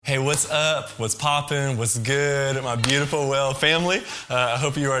Hey, what's up? What's poppin'? What's good? My beautiful well family. I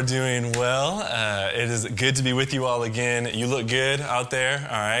hope you are doing well. It is good to be with you all again. You look good out there,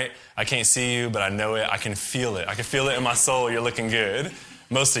 all right? I can't see you, but I know it. I can feel it. I can feel it in my soul. You're looking good.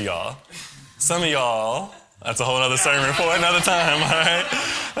 Most of y'all. Some of y'all. That's a whole other sermon for another time, all right?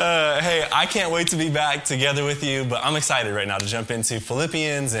 Hey, I can't wait to be back together with you, but I'm excited right now to jump into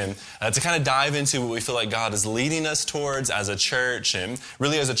Philippians and to kind of dive into what we feel like God is leading us towards as a church and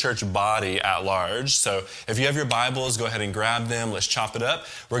really as a church body at large. So if you have your Bibles, go ahead and grab them. Let's chop it up.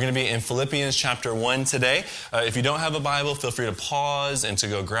 We're going to be in Philippians chapter 1 today. If you don't have a Bible, feel free to pause and to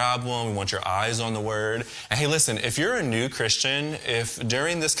go grab one. We want your eyes on the Word. And hey, listen, if you're a new Christian, if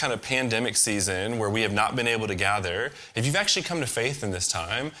during this kind of pandemic season where we have not been able to gather, if you've actually come to faith in this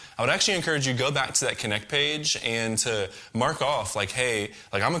time, I would actually encourage you to go back to that Connect page and to mark off like, hey,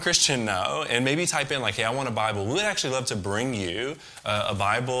 like I'm a Christian now, and maybe type in like, hey, I want a Bible. We would actually love to bring you a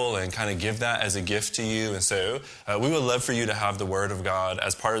Bible and kind of give that as a gift to you. And so we would love for you to have the Word of God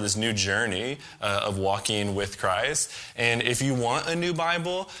as part of this new journey of walking with Christ. And if you want a new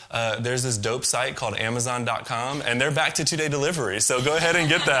Bible, there's this dope site called Amazon.com, and they're back to 2-day delivery. So go ahead and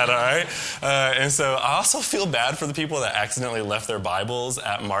get that, all right? And so I also feel bad for the people that accidentally left their Bibles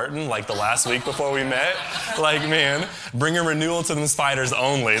at Martin like the last week before we met. Like, man, bring a renewal to them spiders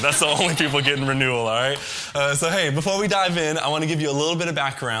only. That's the only people getting renewal, all right? So, hey, before we dive in, I want to give you a little bit of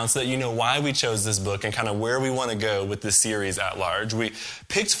background so that you know why we chose this book and kind of where we want to go with this series at large. We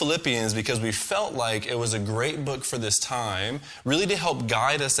picked Philippians because we felt like it was a great book for this time, really to help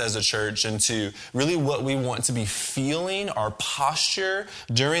guide us as a church into really what we want to be feeling, our posture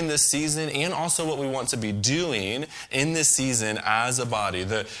during this season, and also what we want to be doing in this season as a body.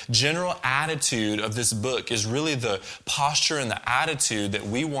 The general attitude of this book is really the posture and the attitude that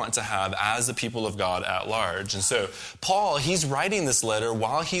we want to have as the people of God at large. And so Paul, he's writing this letter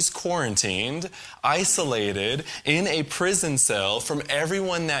while he's quarantined, isolated, in a prison cell from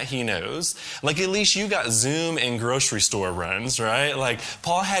everyone that he knows. Like at least you got Zoom and grocery store runs, right? Like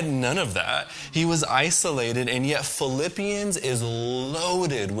Paul had none of that. He was isolated, and yet Philippians is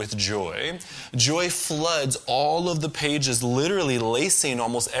loaded with joy. Joy floods all of the pages, literally lacing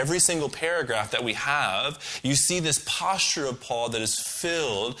almost every single paragraph that we have. You see this posture of Paul that is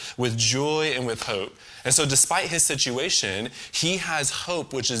filled with joy and with hope. And so despite his situation, he has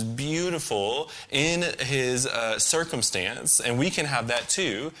hope, which is beautiful in his circumstance. And we can have that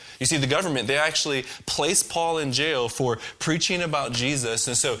too. You see, the government, they actually placed Paul in jail for preaching about Jesus.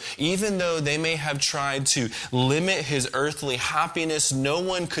 And so even though they may have tried to limit his earthly happiness, no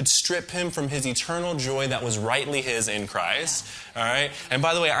one could strip him from his eternal joy that was rightly his in Christ. All right? And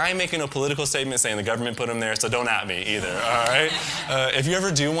by the way, I ain't making a political statement saying the government put him there, so don't at me either. All right? If you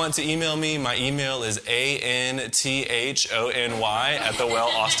ever do want to email me, my email is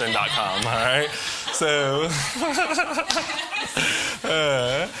anthony@thewellaustin.com. All right? So,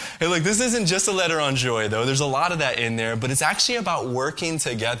 hey, look, this isn't just a letter on joy, though. There's a lot of that in there, but it's actually about working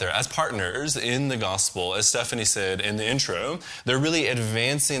together as partners in the gospel. As Stephanie said in the intro, they're really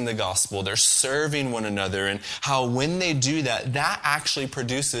advancing the gospel. They're serving one another, and how when they do that, that actually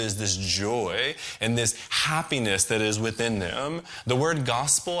produces this joy and this happiness that is within them. The word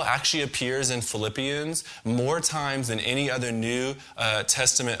gospel actually appears in Philippians more times than any other New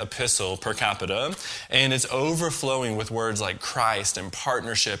Testament epistle per capita, and it's overflowing with words like Christ and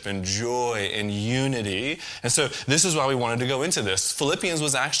partnership and joy and unity. And so this is why we wanted to go into this. Philippians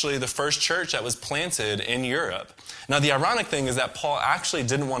was actually the first church that was planted in Europe. Now, the ironic thing is that Paul actually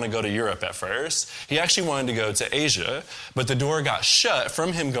didn't want to go to Europe at first. He actually wanted to go to Asia, but the door got shut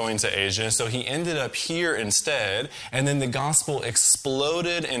from him going to Asia, so he ended up here instead, and then the gospel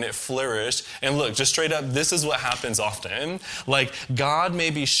exploded and it flourished. And look, just straight up, this is what happens often. Like, God may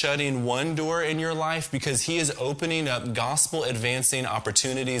be shutting one door in your life because he is opening up gospel-advancing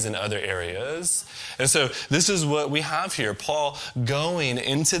opportunities in other areas. And so this is what we have here. Paul going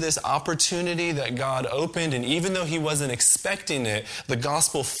into this opportunity that God opened, and even though he wasn't expecting it, the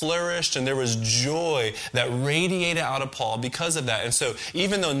gospel flourished and there was joy that radiated out of Paul because of that. And so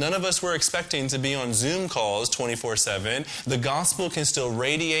even though none of us were expecting to be on Zoom calls 24/7, the gospel can still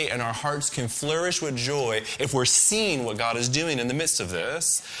radiate and our hearts can flourish with joy if we're seeing what God is doing in the midst of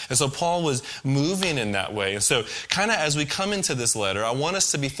this. And so Paul was moving in that way. And so kind of as we come into this letter, I want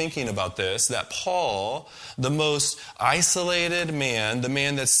us to be thinking about this, that Paul, the most isolated man, the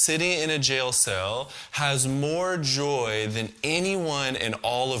man that's sitting in a jail cell, has more joy than anyone in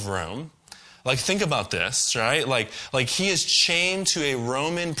all of Rome. Like, think about this, right? Like he is chained to a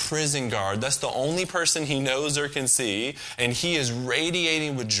Roman prison guard. That's the only person he knows or can see, and he is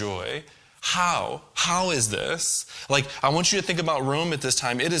radiating with joy. How? How is this? Like, I want you to think about Rome at this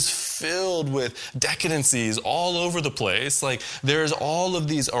time. It is filled with decadencies all over the place. Like, there's all of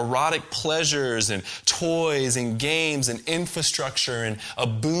these erotic pleasures and toys and games and infrastructure and a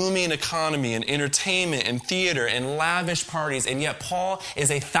booming economy and entertainment and theater and lavish parties. And yet Paul is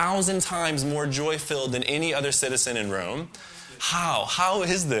 1,000 times more joy-filled than any other citizen in Rome. How? How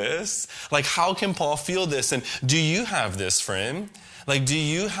is this? Like, how can Paul feel this? And do you have this, friend? Like, do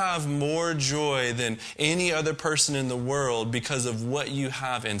you have more joy than any other person in the world because of what you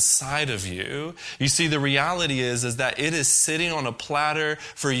have inside of you? You see, the reality is that it is sitting on a platter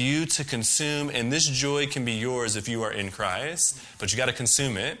for you to consume, and this joy can be yours if you are in Christ, but you got to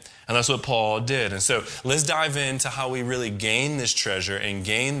consume it. And that's what Paul did. And so let's dive into how we really gain this treasure and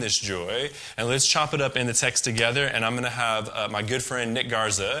gain this joy. And let's chop it up in the text together. And I'm going to have my good friend Nick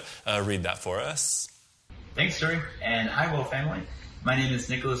Garza read that for us. Thanks, Tory. And hi, Well family. My name is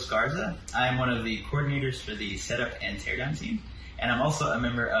Nicholas Garza. I am one of the coordinators for the Setup and Teardown team. And I'm also a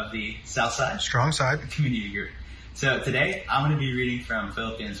member of the Southside Strong Side community group. So today, I'm going to be reading from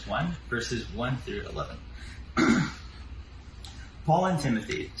Philippians 1, verses 1 through 11. Paul and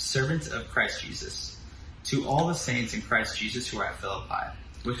Timothy, servants of Christ Jesus, to all the saints in Christ Jesus who are at Philippi,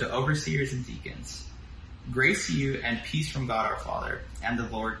 with the overseers and deacons, grace to you and peace from God our Father and the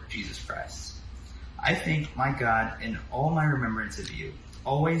Lord Jesus Christ. I thank my God in all my remembrance of you,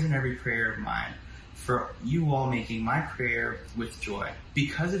 always in every prayer of mine, for you all making my prayer with joy,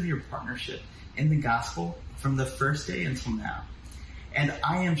 because of your partnership in the gospel from the first day until now. And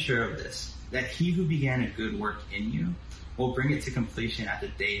I am sure of this, that he who began a good work in you will bring it to completion at the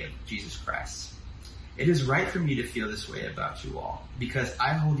day of Jesus Christ. It is right for me to feel this way about you all, because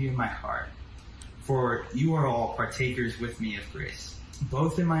I hold you in my heart, for you are all partakers with me of grace,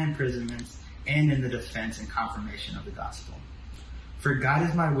 both in my imprisonments and in the defense and confirmation of the gospel. For God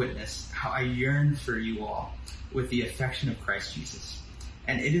is my witness, how I yearn for you all with the affection of Christ Jesus.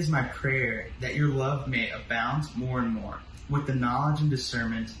 And it is my prayer that your love may abound more and more with the knowledge and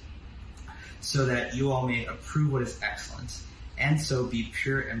discernment, so that you all may approve what is excellent, and so be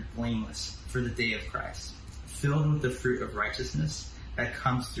pure and blameless for the day of Christ, filled with the fruit of righteousness that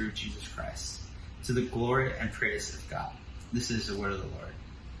comes through Jesus Christ, to the glory and praise of God. This is the word of the Lord.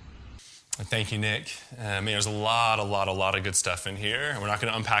 Thank you, Nick. There's a lot of good stuff in here. And we're not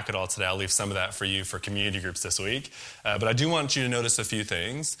going to unpack it all today. I'll leave some of that for you for community groups this week. But I do want you to notice a few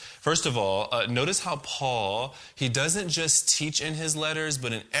things. First of all, notice how Paul, he doesn't just teach in his letters,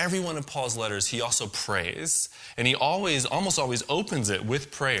 but in every one of Paul's letters, he also prays. And he almost always opens it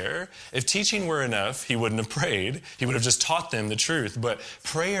with prayer. If teaching were enough, he wouldn't have prayed. He would have just taught them the truth. But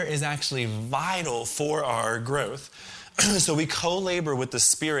prayer is actually vital for our growth. So we co-labor with the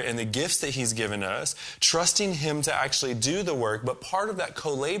Spirit and the gifts that He's given us, trusting Him to actually do the work. But part of that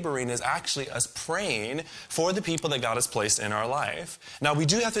co-laboring is actually us praying for the people that God has placed in our life. Now, we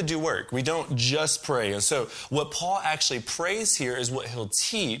do have to do work. We don't just pray. And so what Paul actually prays here is what he'll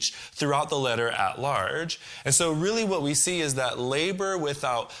teach throughout the letter at large. And so really what we see is that labor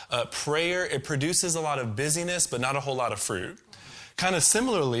without prayer, it produces a lot of busyness, but not a whole lot of fruit. Kind of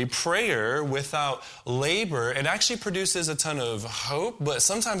similarly, prayer without labor, it actually produces a ton of hope, but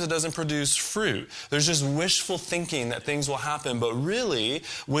sometimes it doesn't produce fruit. There's just wishful thinking that things will happen. But really,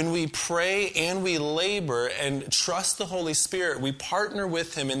 when we pray and we labor and trust the Holy Spirit, we partner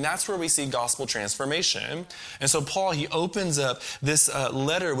with Him, and that's where we see gospel transformation. And so Paul, he opens up this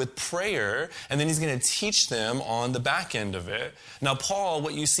letter with prayer, and then he's going to teach them on the back end of it. Now, Paul,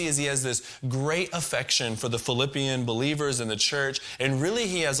 what you see is he has this great affection for the Philippian believers in the church. And really,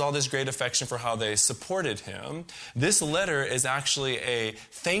 he has all this great affection for how they supported him. This letter is actually a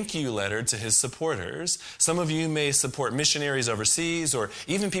thank you letter to his supporters. Some of you may support missionaries overseas or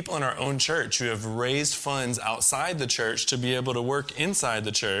even people in our own church who have raised funds outside the church to be able to work inside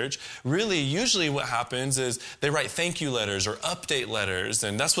the church. Really, usually what happens is they write thank you letters or update letters.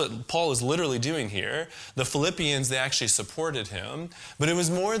 And that's what Paul is literally doing here. The Philippians, they actually supported him. But it was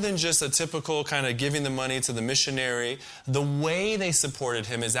more than just a typical kind of giving the money to the missionary. The way they supported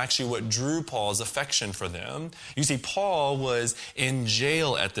him is actually what drew Paul's affection for them. You see, Paul was in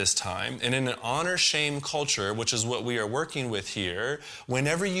jail at this time, and in an honor-shame culture, which is what we are working with here,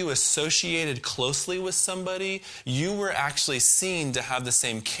 whenever you associated closely with somebody, you were actually seen to have the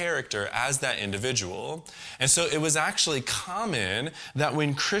same character as that individual. And so it was actually common that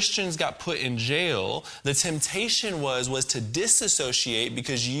when Christians got put in jail, the temptation was to disassociate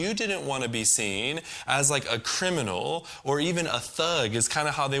because you didn't want to be seen as like a criminal or even a thug is kind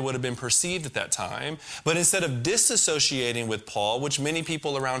of how they would have been perceived at that time. But instead of disassociating with Paul, which many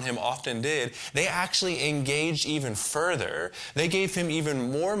people around him often did, they actually engaged even further. They gave him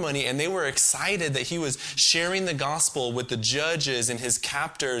even more money, and they were excited that he was sharing the gospel with the judges and his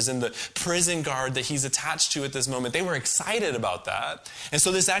captors and the prison guard that he's attached to at this moment. They were excited about that. And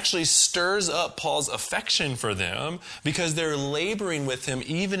so this actually stirs up Paul's affection for them because they're laboring with him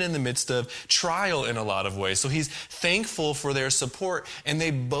even in the midst of trial in a lot of ways. So he's thankful for their support, and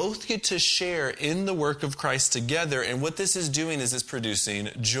they both get to share in the work of Christ together. And what this is doing is it's producing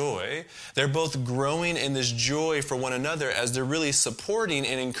joy. They're both growing in this joy for one another as they're really supporting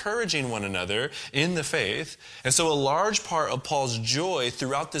and encouraging one another in the faith. And so a large part of Paul's joy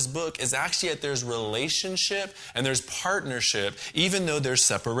throughout this book is actually that there's relationship and there's partnership, even though there's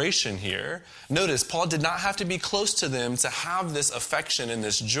separation here. Notice, Paul did not have to be close to them to have this affection and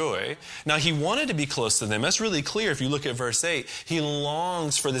this joy. Now, he wanted to be close to them. That's really clear if you look at verse 8. He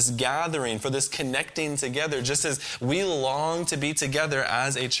longs for this gathering, for this connecting together, just as we long to be together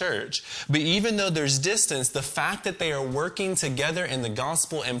as a church. But even though there's distance, the fact that they are working together in the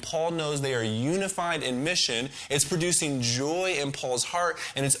gospel and Paul knows they are unified in mission, it's producing joy in Paul's heart,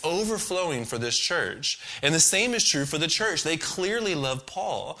 and it's overflowing for this church. And the same is true for the church. They clearly love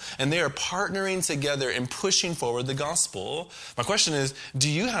Paul, and they are partnering together and pushing forward the gospel. My question is, do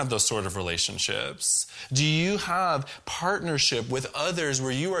you have those sort of relationships? Do you have partnership with others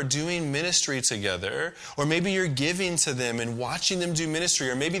where you are doing ministry together? Or maybe you're giving to them and watching them do ministry,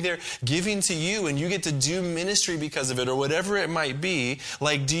 or maybe they're giving to you and you get to do ministry because of it, or whatever it might be.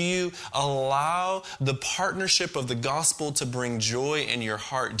 Like, do you allow the partnership of the gospel to bring joy in your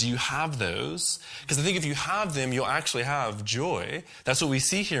heart? Do you have those? Because I think if you have them, you'll actually have joy. That's what we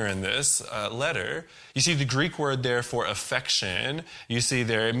see here in this letter. You see the Greek word there for affection. You see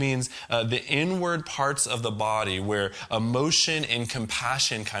there, it means the inward parts of the body where emotion and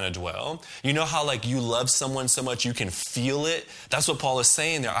compassion kind of dwell. You know how like you love someone so much you can feel it? That's what Paul is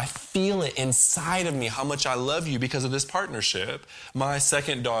saying there. I feel it inside of me how much I love you because of this partnership. My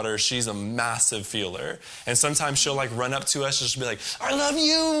second daughter, she's a massive feeler. And sometimes she'll like run up to us and she'll be like, I love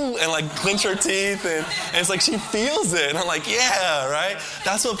you! And like clench her teeth. And it's like she feels it. And I'm like, yeah, right?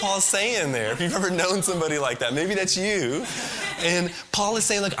 That's what Paul's saying there. If you've ever known somebody like that, maybe that's you. And Paul is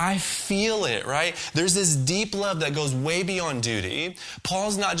saying, look, I feel it, right? There's this deep love that goes way beyond duty.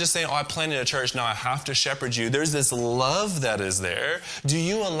 Paul's not just saying, I planted a church, now I have to shepherd you. There's this love that is there. Do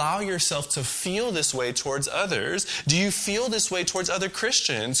you allow yourself to feel this way towards others? Do you feel this way towards other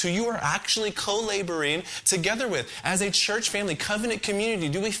Christians who you are actually co-laboring together with? As a church family, covenant community,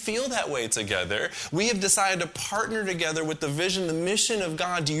 do we feel that way together? We have decided to partner together with the vision, the mission of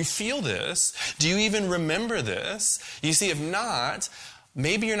God. Do you feel this? Do you even remember this? You see, if not,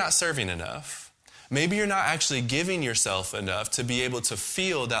 maybe you're not serving enough. Maybe you're not actually giving yourself enough to be able to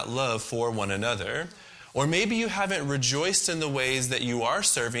feel that love for one another. Or maybe you haven't rejoiced in the ways that you are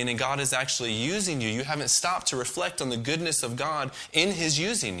serving and God is actually using you. You haven't stopped to reflect on the goodness of God in His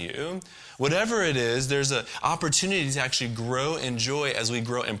using you. Whatever it is, there's an opportunity to actually grow in joy as we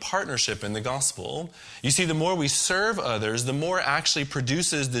grow in partnership in the gospel. You see, the more we serve others, the more it actually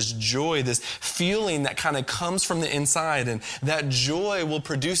produces this joy, this feeling that kind of comes from the inside. And that joy will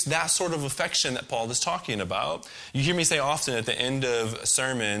produce that sort of affection that Paul is talking about. You hear me say often at the end of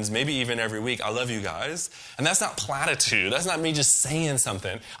sermons, maybe even every week, I love you guys. And that's not platitude. That's not me just saying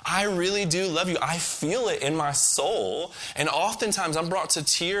something. I really do love you. I feel it in my soul. And oftentimes I'm brought to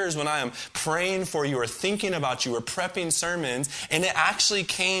tears when I am praying for you or thinking about you or prepping sermons. And it actually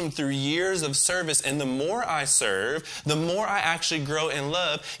came through years of service. And the more I serve, the more I actually grow in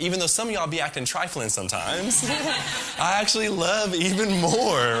love, even though some of y'all be acting trifling sometimes. I actually love even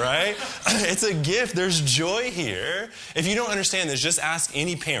more, right? It's a gift. There's joy here. If you don't understand this, just ask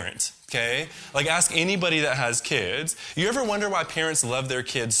any parent. Okay? Like ask anybody that has kids. You ever wonder why parents love their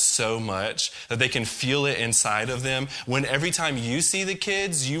kids so much that they can feel it inside of them when every time you see the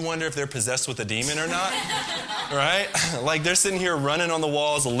kids, you wonder if they're possessed with a demon or not? Right? Like they're sitting here running on the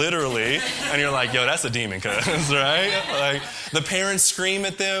walls literally and you're like, yo, that's a demon, cuz, right? Like the parents scream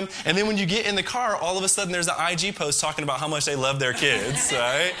at them and then when you get in the car, all of a sudden there's an IG post talking about how much they love their kids,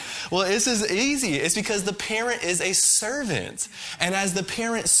 right? Well, this is easy. It's because the parent is a servant. And as the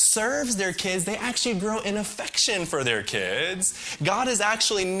parent serves their kids, they actually grow in affection for their kids. God has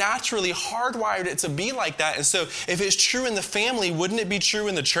actually naturally hardwired it to be like that. And so if it's true in the family, wouldn't it be true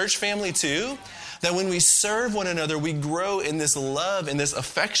in the church family too? That when we serve one another, we grow in this love and this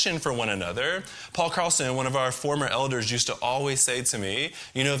affection for one another. Paul Carlson, one of our former elders, used to always say to me,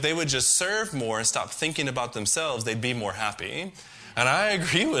 you know, if they would just serve more and stop thinking about themselves, they'd be more happy. And I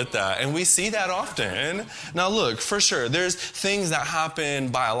agree with that. And we see that often. Now look, for sure, there's things that happen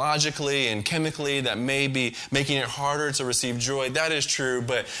biologically and chemically that may be making it harder to receive joy. That is true,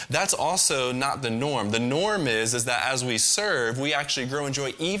 but that's also not the norm. The norm is that as we serve, we actually grow in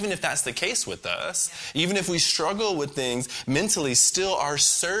joy, even if that's the case with us. Even if we struggle with things mentally, still our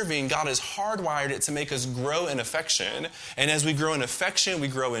serving, God has hardwired it to make us grow in affection. And as we grow in affection, we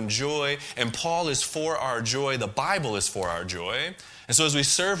grow in joy. And Paul is for our joy. The Bible is for our joy. And so as we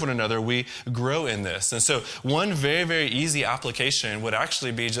serve one another, we grow in this. And so one very, very easy application would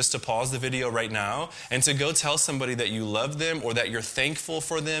actually be just to pause the video right now and to go tell somebody that you love them or that you're thankful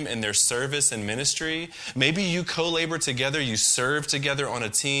for them in their service and ministry. Maybe you co-labor together, you serve together on a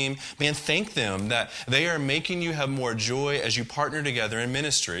team. Man, thank them that they are making you have more joy as you partner together in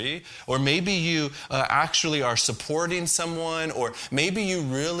ministry. Or maybe you actually are supporting someone, or maybe you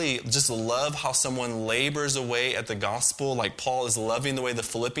really just love how someone labors away at the gospel like Paul is loving the way the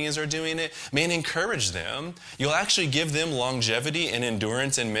Philippians are doing it. Man, encourage them. You'll actually give them longevity and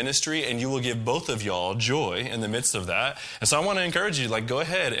endurance in ministry, and you will give both of y'all joy in the midst of that. And so I want to encourage you, go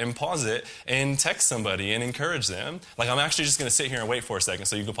ahead and pause it and text somebody and encourage them. I'm actually just going to sit here and wait for a second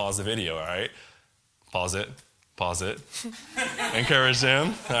so you can pause the video, all right? Pause it. Encourage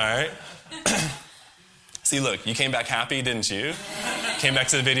them, all right? See, look, you came back happy, didn't you? Came back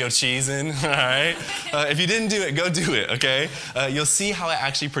to the video cheesing, all right? If you didn't do it, go do it, okay? You'll see how it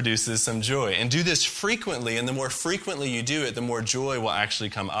actually produces some joy. And do this frequently, and the more frequently you do it, the more joy will actually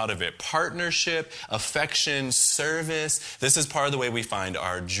come out of it. Partnership, affection, service, this is part of the way we find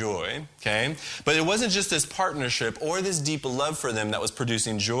our joy, okay? But it wasn't just this partnership or this deep love for them that was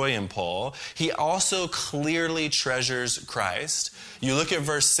producing joy in Paul. He also clearly treasures Christ. You look at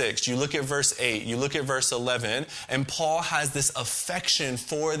verse 6, you look at verse 8, you look at verse 11, and Paul has this affection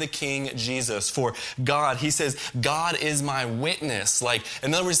for the King Jesus, for God. He says, God is my witness.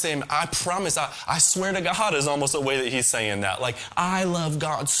 In other words, saying, I promise, I swear to God is almost a way that he's saying that. I love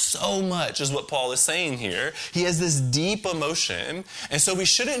God so much is what Paul is saying here. He has this deep emotion. And so we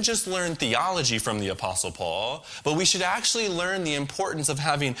shouldn't just learn theology from the Apostle Paul, but we should actually learn the importance of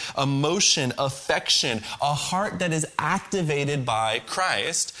having emotion, affection, a heart that is activated by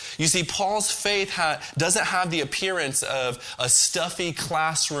Christ. You see, Paul's faith doesn't have the appearance of a stuffy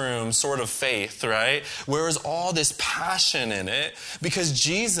classroom sort of faith, right? Whereas all this passion in it, because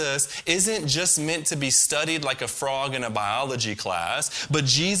Jesus isn't just meant to be studied like a frog in a biology class, but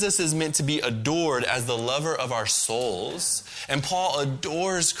Jesus is meant to be adored as the lover of our souls. And Paul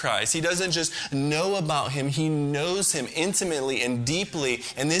adores Christ. He doesn't just know about him, he knows him intimately and deeply,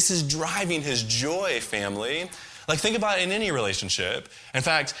 and this is driving his joy, family. Think about it in any relationship. In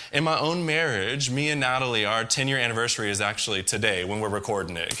fact, in my own marriage, me and Natalie, our 10-year anniversary is actually today when we're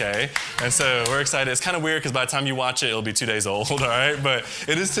recording it, okay? And so we're excited. It's kind of weird because by the time you watch it, it'll be 2 days old, all right? But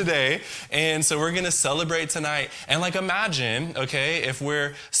it is today. And so we're going to celebrate tonight. And imagine, okay, if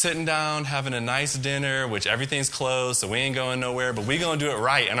we're sitting down having a nice dinner, which everything's closed, so we ain't going nowhere, but we're going to do it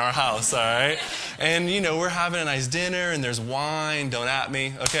right in our house, all right? And, we're having a nice dinner and there's wine, don't at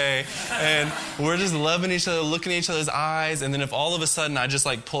me, okay? And we're just loving each other, looking at each other's eyes, and then if all of a sudden I just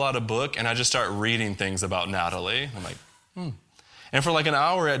pull out a book and I just start reading things about Natalie, I'm And for an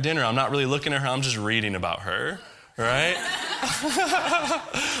hour at dinner, I'm not really looking at her, I'm just reading about her, right?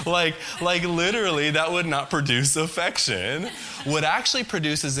 Literally, that would not produce affection. What actually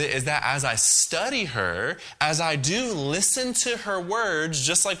produces it is that as I study her, as I do listen to her words,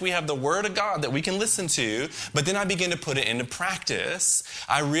 just like we have the Word of God that we can listen to, but then I begin to put it into practice.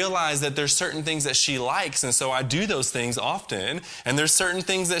 I realize that there's certain things that she likes, and so I do those things often, and there's certain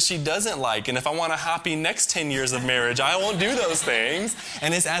things that she doesn't like, and if I want a happy next 10 years of marriage, I won't do those things.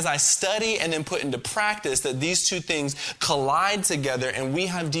 And it's as I study and then put into practice that these two things collide together, and we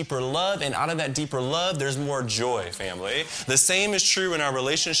have deeper love, and out of that deeper love, there's more joy, family. The same is true in our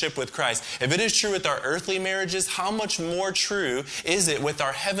relationship with Christ. If it is true with our earthly marriages, how much more true is it with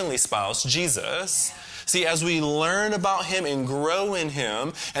our heavenly spouse, Jesus? See, as we learn about him and grow in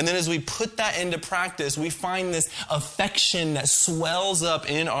him, and then as we put that into practice, we find this affection that swells up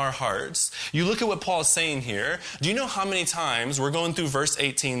in our hearts. You look at what Paul is saying here. Do you know how many times, we're going through verse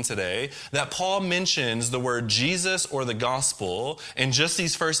 18 today, that Paul mentions the word Jesus or the gospel in just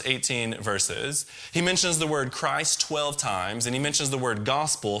these first 18 verses? He mentions the word Christ 12 times, and he mentions the word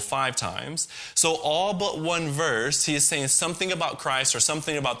gospel 5 times. So all but one verse, he is saying something about Christ or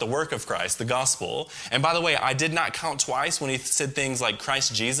something about the work of Christ, the gospel. And by the way, I did not count twice when he said things like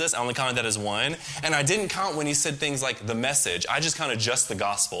Christ Jesus. I only counted that as one. And I didn't count when he said things like the message. I just counted just the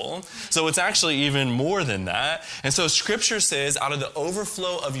gospel. So it's actually even more than that. And so Scripture says, out of the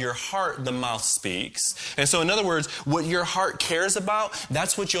overflow of your heart, the mouth speaks. And so in other words, what your heart cares about,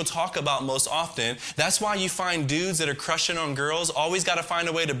 that's what you'll talk about most often. That's why you find dudes that are crushing on girls always got to find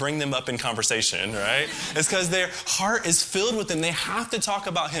a way to bring them up in conversation, right? It's because their heart is filled with him. They have to talk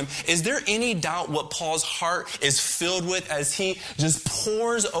about him. Is there any doubt what Paul's heart is filled with as he just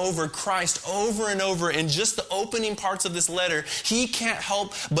pours over Christ over and over in just the opening parts of this letter? He can't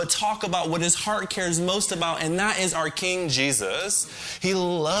help but talk about what his heart cares most about, and that is our King Jesus. He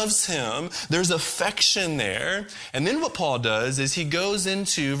loves him. There's affection there. And then what Paul does is he goes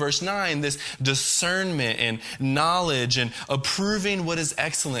into verse 9, this discernment and knowledge and approving what is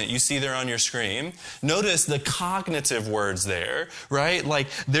excellent. You see there on your screen. Notice the cognitive words there, right? Like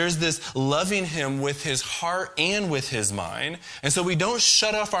there's this loving him with his heart and with his mind. And so we don't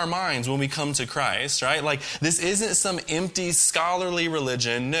shut off our minds when we come to Christ, right? Like this isn't some empty scholarly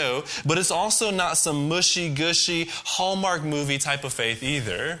religion, no, but it's also not some mushy-gushy Hallmark movie type of faith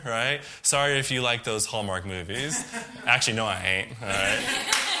either, right? Sorry if you like those Hallmark movies. Actually, no, I ain't, all right?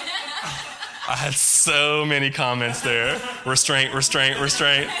 I had so many comments there. Restraint, restraint,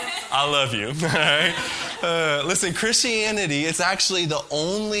 restraint. I love you, all right? Listen, Christianity, it's actually the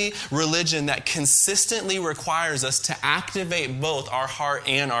only religion that consistently requires us to activate both our heart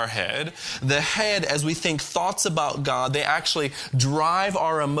and our head. The head, as we think thoughts about God, they actually drive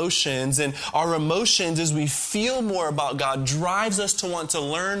our emotions, and our emotions, as we feel more about God, drives us to want to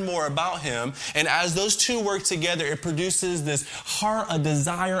learn more about him. And as those two work together, it produces this heart, a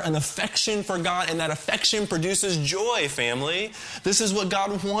desire, an affection for God, and that affection produces joy, family. This is what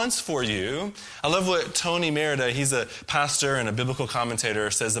God wants for you. I love what Tory Mayo, he's a pastor and a biblical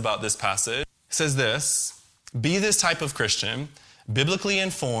commentator, says about this passage. He says this: be this type of Christian, biblically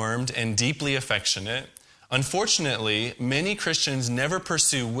informed and deeply affectionate. Unfortunately, many Christians never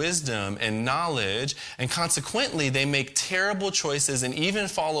pursue wisdom and knowledge, and consequently, they make terrible choices and even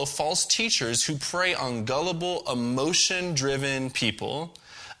follow false teachers who prey on gullible, emotion-driven people.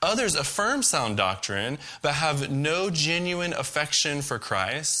 Others affirm sound doctrine, but have no genuine affection for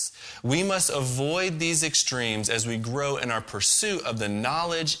Christ. We must avoid these extremes as we grow in our pursuit of the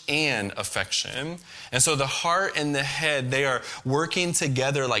knowledge and affection. And so the heart and the head, they are working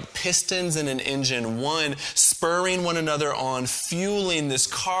together like pistons in an engine, one spurring one another on, fueling this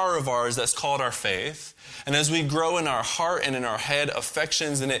car of ours that's called our faith. And as we grow in our heart and in our head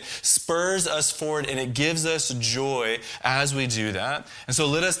affections, and it spurs us forward and it gives us joy as we do that. And so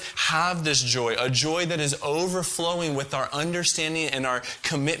let us have this joy, a joy that is overflowing with our understanding and our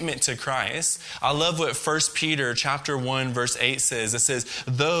commitment to Christ. I love what 1 Peter chapter 1 verse 8 says. It says,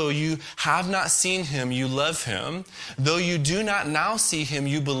 though you have not seen him, you love him. Though you do not now see him,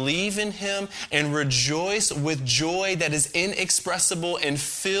 you believe in him and rejoice with joy that is inexpressible and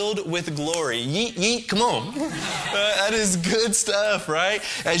filled with glory. Yeet, yeet, come on. That is good stuff, right?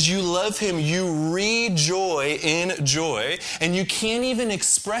 As you love him, you rejoice in joy, and you can't even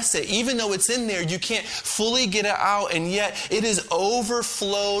express it. Even though it's in there, you can't fully get it out, and yet it is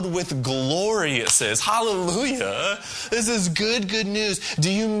overflowed with glory, it says. Hallelujah. This is good news. Do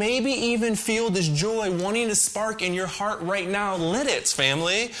you maybe even feel this joy wanting to spark in your heart right now? Let it,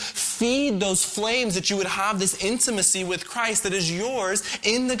 family. Feed those flames that you would have this intimacy with Christ that is yours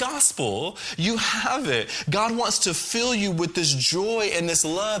in the gospel. You have it. God wants to fill you with this joy and this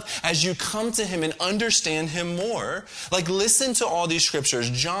love as you come to him and understand him more. Like, listen to all these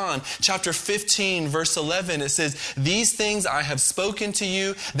scriptures. John chapter 15 verse 11, it says, these things I have spoken to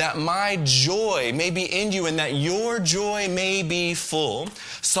you that my joy may be in you and that your joy may be full.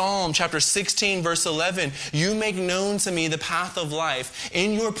 Psalm chapter 16 verse 11, you make known to me the path of life.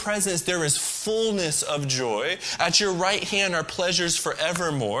 In your presence there is fullness of joy. At your right hand are pleasures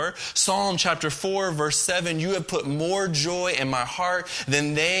forevermore. Psalm chapter 4 verse 7, you have put more joy in my heart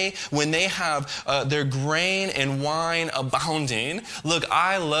than they when they have their grain and wine abounding. Look,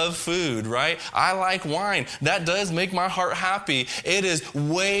 I love food, right? I like wine. That does make my heart happy. It is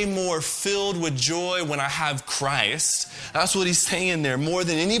way more filled with joy when I have Christ. That's what he's saying there. More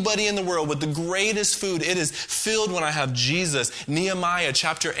than anybody in the world, with the greatest food, it is filled when I have Jesus. Nehemiah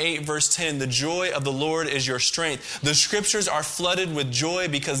chapter 8 verse 10, the joy of the Lord is your strength. The scriptures are flooded with joy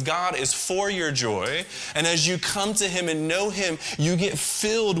because God is for your joy. And as you come to him and know him, you get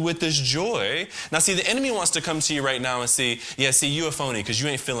filled with this joy. Now see, the enemy wants to come to you right now and see, you a phony because you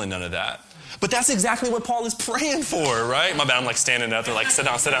ain't feeling none of that. But that's exactly what Paul is praying for, right? My bad, I'm like standing up. They're like, sit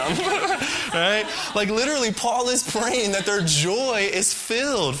down, right? Like literally, Paul is praying that their joy is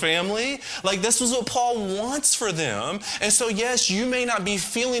filled, family. Like this was what Paul wants for them. And so yes, you may not be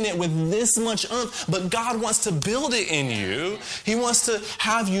feeling it with this much oomph, but God wants to build it in you. He wants to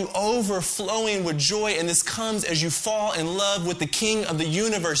have you overflowing with joy. And this comes as you fall in love with the King of the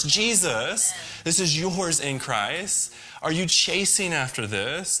universe, Jesus. This is yours in Christ. Are you chasing after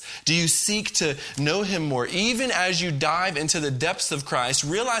this? Do you seek to know him more? Even as you dive into the depths of Christ,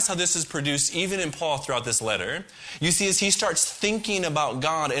 realize how this is produced even in Paul throughout this letter. You see, as he starts thinking about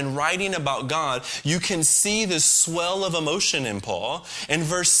God and writing about God, you can see this swell of emotion in Paul. In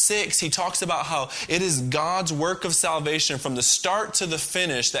verse 6, he talks about how it is God's work of salvation from the start to the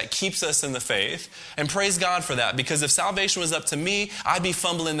finish that keeps us in the faith. And praise God for that, because if salvation was up to me, I'd be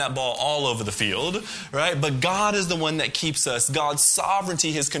fumbling that ball all over the field, right? But God is the one that keeps us. God's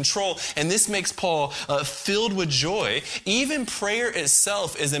sovereignty, his control. And this makes Paul filled with joy. Even prayer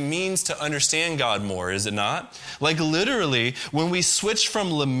itself is a means to understand God more, is it not? Like literally, when we switch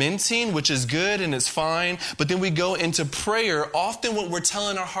from lamenting, which is good and it's fine, but then we go into prayer, often what we're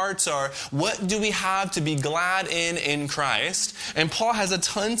telling our hearts are, what do we have to be glad in Christ? And Paul has a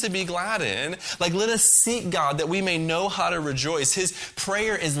ton to be glad in. Like, let us seek God that we may know how to rejoice. His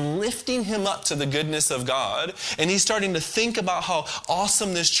prayer is lifting him up to the goodness of God. And he's starting to think about how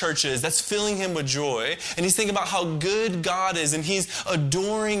awesome this church is. That's filling him with joy. And he's thinking about how good God is. And he's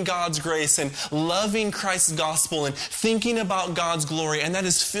adoring God's grace and loving Christ's gospel and thinking about God's glory. And that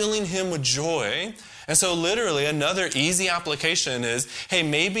is filling him with joy. And so literally another easy application is, hey,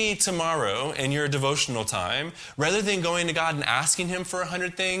 maybe tomorrow in your devotional time, rather than going to God and asking him for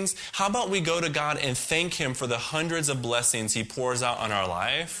 100 things, how about we go to God and thank him for the hundreds of blessings he pours out on our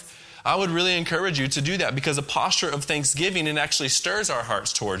life? I would really encourage you to do that, because a posture of thanksgiving, it actually stirs our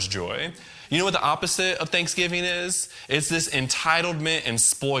hearts towards joy. You know what the opposite of thanksgiving is? It's this entitlement and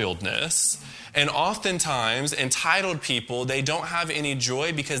spoiledness. And oftentimes, entitled people, they don't have any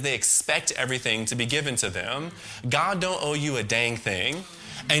joy because they expect everything to be given to them. God don't owe you a dang thing,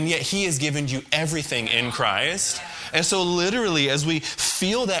 and yet he has given you everything in Christ. And so literally, as we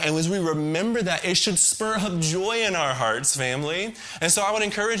feel that and as we remember that, it should spur up joy in our hearts, family. And so I would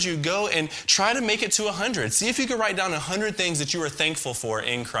encourage you, go and try to make it to 100. See if you could write down 100 things that you are thankful for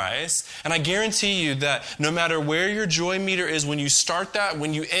in Christ. And I guarantee you that no matter where your joy meter is, when you start that,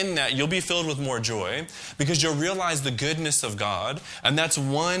 when you end that, you'll be filled with more joy, because you'll realize the goodness of God. And that's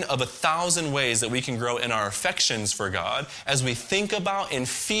one of 1,000 ways that we can grow in our affections for God as we think about and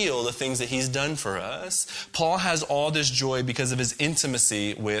feel the things that he's done for us. Paul has all this joy because of his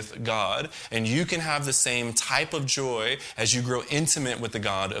intimacy with God. And you can have the same type of joy as you grow intimate with the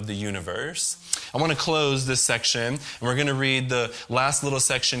God of the universe. I want to close this section, and we're going to read the last little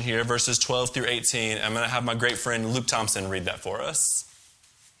section here, verses 12 through 18. I'm going to have my great friend Luke Thompson read that for us.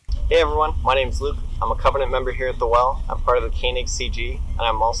 Hey everyone, my name is Luke. I'm a covenant member here at The Well. I'm part of the Koenig CG, and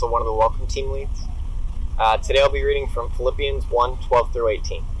I'm also one of the welcome team leads. Today I'll be reading from Philippians 1, 12 through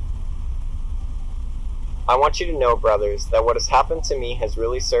 18. I want you to know, brothers, that what has happened to me has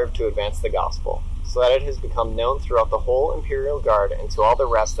really served to advance the gospel, so that it has become known throughout the whole imperial guard and to all the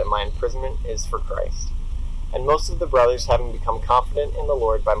rest that my imprisonment is for Christ. And most of the brothers, having become confident in the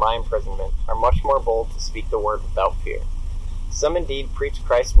Lord by my imprisonment, are much more bold to speak the word without fear. Some indeed preach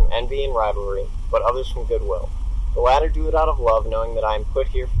Christ from envy and rivalry, but others from goodwill. The latter do it out of love, knowing that I am put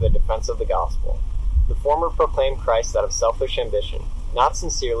here for the defense of the gospel. The former proclaim Christ out of selfish ambition, not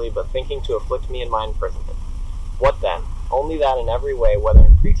sincerely, but thinking to afflict me in my imprisonment. What then? Only that in every way, whether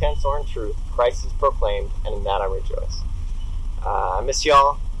in pretense or in truth, Christ is proclaimed, and in that I rejoice. I miss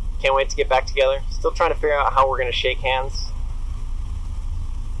y'all. Can't wait to get back together. Still trying to figure out how we're going to shake hands.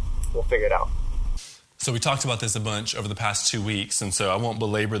 We'll figure it out. So we talked about this a bunch over the past 2 weeks, and so I won't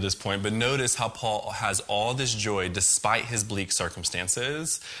belabor this point, but notice how Paul has all this joy despite his bleak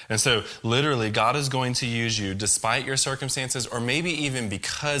circumstances. And so literally, God is going to use you despite your circumstances, or maybe even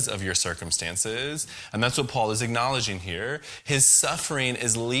because of your circumstances. And that's what Paul is acknowledging here. His suffering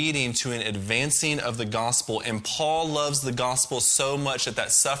is leading to an advancing of the gospel, and Paul loves the gospel so much that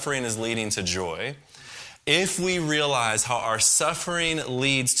that suffering is leading to joy. If we realize how our suffering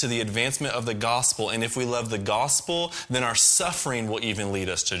leads to the advancement of the gospel, and if we love the gospel, then our suffering will even lead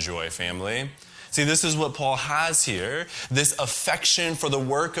us to joy, family. See, this is what Paul has here, this affection for the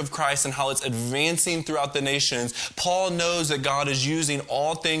work of Christ and how it's advancing throughout the nations. Paul knows that God is using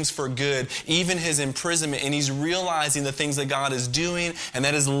all things for good, even his imprisonment, and he's realizing the things that God is doing, and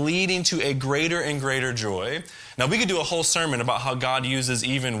that is leading to a greater and greater joy. Now, we could do a whole sermon about how God uses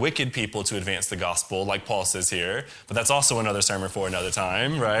even wicked people to advance the gospel, like Paul says here, but that's also another sermon for another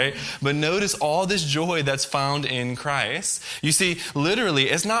time, right? But notice all this joy that's found in Christ. You see, literally,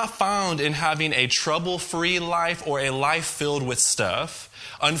 it's not found in having a trouble-free life or a life filled with stuff.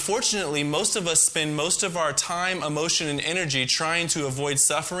 Unfortunately, most of us spend most of our time, emotion, and energy trying to avoid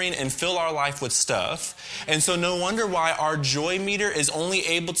suffering and fill our life with stuff. And so no wonder why our joy meter is only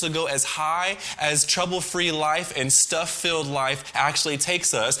able to go as high as trouble-free life and stuff-filled life actually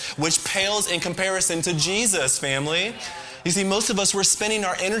takes us, which pales in comparison to Jesus, family. You see, most of us, we're spending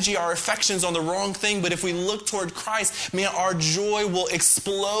our energy, our affections on the wrong thing, but if we look toward Christ, man, our joy will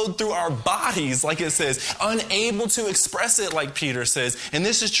explode through our bodies, like it says, unable to express it, like Peter says. And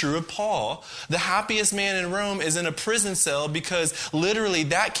this is true of Paul. The happiest man in Rome is in a prison cell because literally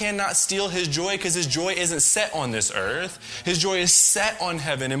that cannot steal his joy because his joy isn't set on this earth. His joy is set on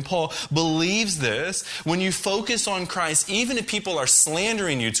heaven, and Paul believes this. When you focus on Christ, even if people are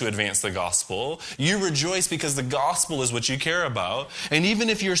slandering you to advance the gospel, you rejoice because the gospel is what you care about. And even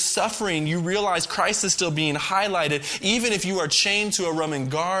if you're suffering, you realize Christ is still being highlighted. Even if you are chained to a Roman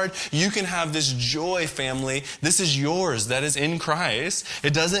guard, you can have this joy, family. This is yours. That is in Christ.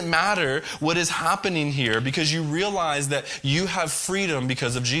 It doesn't matter what is happening here because you realize that you have freedom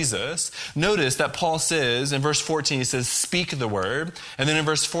because of Jesus. Notice that Paul says in verse 14, he says, speak the word. And then in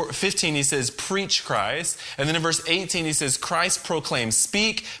verse 15, he says, preach Christ. And then in verse 18, he says, Christ proclaim.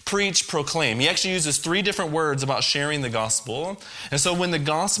 Speak, preach, proclaim. He actually uses 3 different words about sharing the gospel. And so when the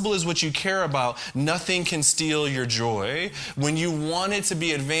gospel is what you care about, nothing can steal your joy. When you want it to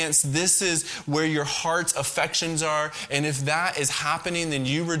be advanced, this is where your heart's affections are. And if that is happening, then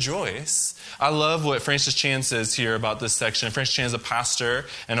you rejoice. I love what Francis Chan says here about this section. Francis Chan is a pastor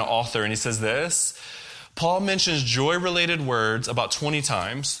and an author, and he says this: Paul mentions joy-related words about 20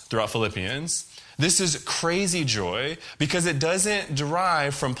 times throughout Philippians. This is crazy joy because it doesn't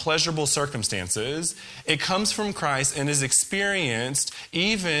derive from pleasurable circumstances. It comes from Christ and is experienced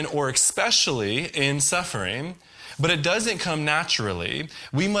even or especially in suffering. But it doesn't come naturally.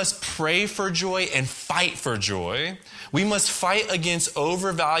 We must pray for joy and fight for joy. We must fight against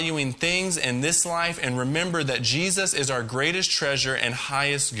overvaluing things in this life and remember that Jesus is our greatest treasure and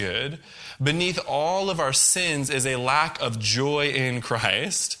highest good. Beneath all of our sins is a lack of joy in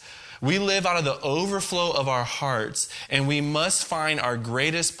Christ. We live out of the overflow of our hearts, and we must find our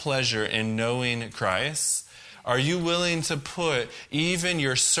greatest pleasure in knowing Christ. Are you willing to put even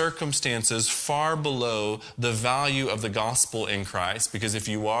your circumstances far below the value of the gospel in Christ? Because if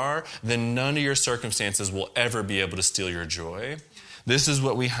you are, then none of your circumstances will ever be able to steal your joy. This is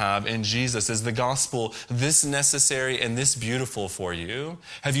what we have in Jesus. Is the gospel this necessary and this beautiful for you?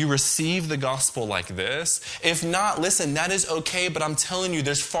 Have you received the gospel like this? If not, listen, that is okay, but I'm telling you,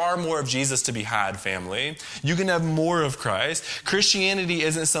 there's far more of Jesus to be had, family. You can have more of Christ. Christianity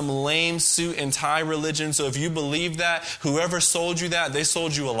isn't some lame suit and tie religion, so if you believe that, whoever sold you that, they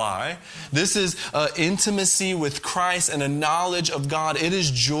sold you a lie. This is intimacy with Christ and a knowledge of God. It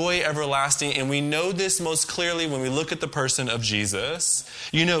is joy everlasting, and we know this most clearly when we look at the person of Jesus.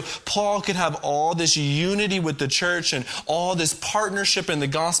 You know, Paul could have all this unity with the church and all this partnership in the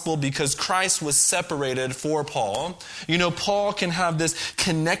gospel because Christ was separated for Paul. You know, Paul can have this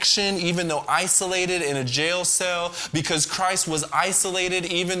connection even though isolated in a jail cell because Christ was isolated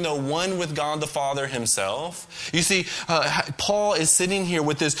even though one with God the Father himself. You see, Paul is sitting here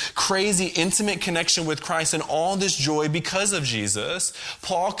with this crazy intimate connection with Christ and all this joy because of Jesus.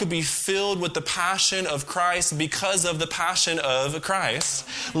 Paul could be filled with the passion of Christ because of the passion of Christ.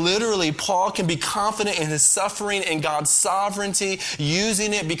 Literally, Paul can be confident in his suffering and God's sovereignty,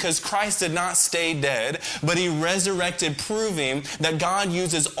 using it because Christ did not stay dead, but he resurrected, proving that God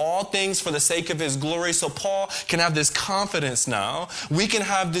uses all things for the sake of his glory. So Paul can have this confidence now. We can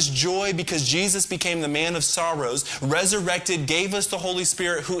have this joy because Jesus became the man of sorrows, resurrected, gave us the Holy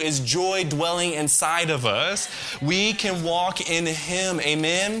Spirit who is joy dwelling inside of us. We can walk in him.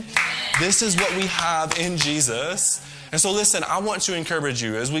 Amen? This is what we have in Jesus. And so listen, I want to encourage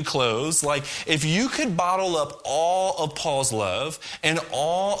you as we close, like if you could bottle up all of Paul's love and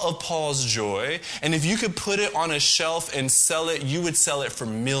all of Paul's joy, and if you could put it on a shelf and sell it, you would sell it for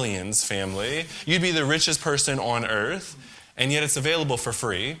millions, family. You'd be the richest person on earth, and yet it's available for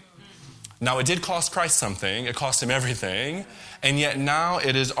free. Now, it did cost Christ something. It cost him everything. And yet now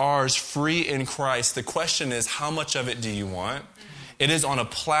it is ours free in Christ. The question is, how much of it do you want? It is on a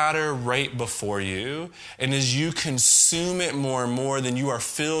platter right before you. And as you consume it more and more, then you are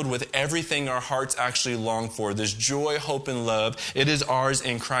filled with everything our hearts actually long for. This joy, hope, and love. It is ours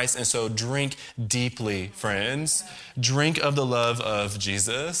in Christ. And so drink deeply, friends. Drink of the love of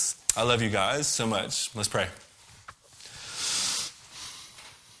Jesus. I love you guys so much. Let's pray.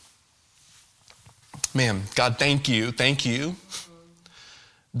 Man, God, thank you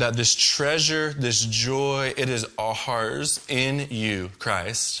that this treasure, this joy, it is ours in you,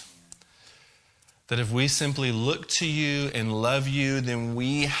 Christ. That if we simply look to you and love you, then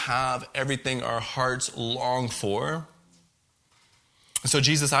we have everything our hearts long for. So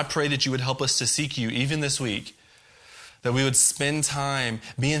Jesus, I pray that you would help us to seek you even this week. That we would spend time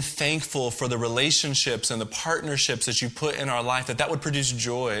being thankful for the relationships and the partnerships that you put in our life, that would produce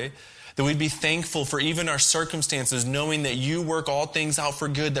joy. That we'd be thankful for even our circumstances, knowing that you work all things out for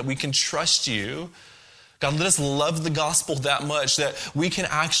good, that we can trust you. God, let us love the gospel that much that we can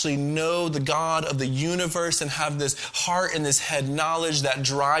actually know the God of the universe and have this heart and this head knowledge that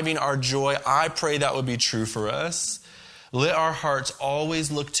driving our joy. I pray that would be true for us. Let our hearts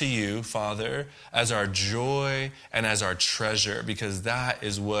always look to you, Father, as our joy and as our treasure, because that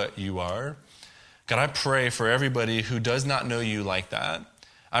is what you are. God, I pray for everybody who does not know you like that.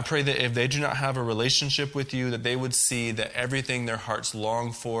 I pray that if they do not have a relationship with you, that they would see that everything their hearts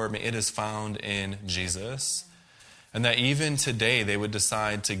long for, it is found in Jesus. And that even today they would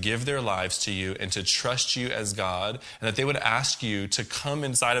decide to give their lives to you and to trust you as God, and that they would ask you to come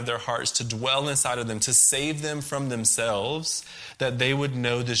inside of their hearts, to dwell inside of them, to save them from themselves, that they would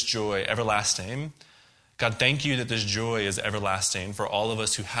know this joy everlasting. God, thank you that this joy is everlasting for all of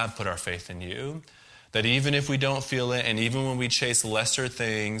us who have put our faith in you. That even if we don't feel it, and even when we chase lesser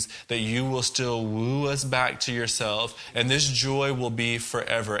things, that you will still woo us back to yourself, and this joy will be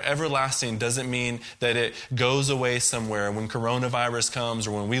forever. Everlasting doesn't mean that it goes away somewhere when coronavirus comes,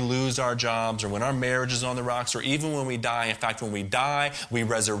 or when we lose our jobs, or when our marriage is on the rocks, or even when we die. In fact, when we die, we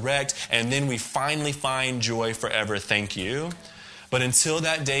resurrect, and then we finally find joy forever. Thank you. But until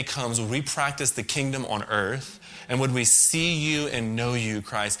that day comes, when we practice the kingdom on earth, and would we see you and know you,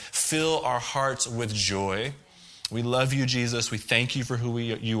 Christ, fill our hearts with joy. We love you, Jesus. We thank you for who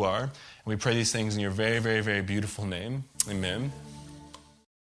you are. And we pray these things in your very, very, very beautiful name. Amen.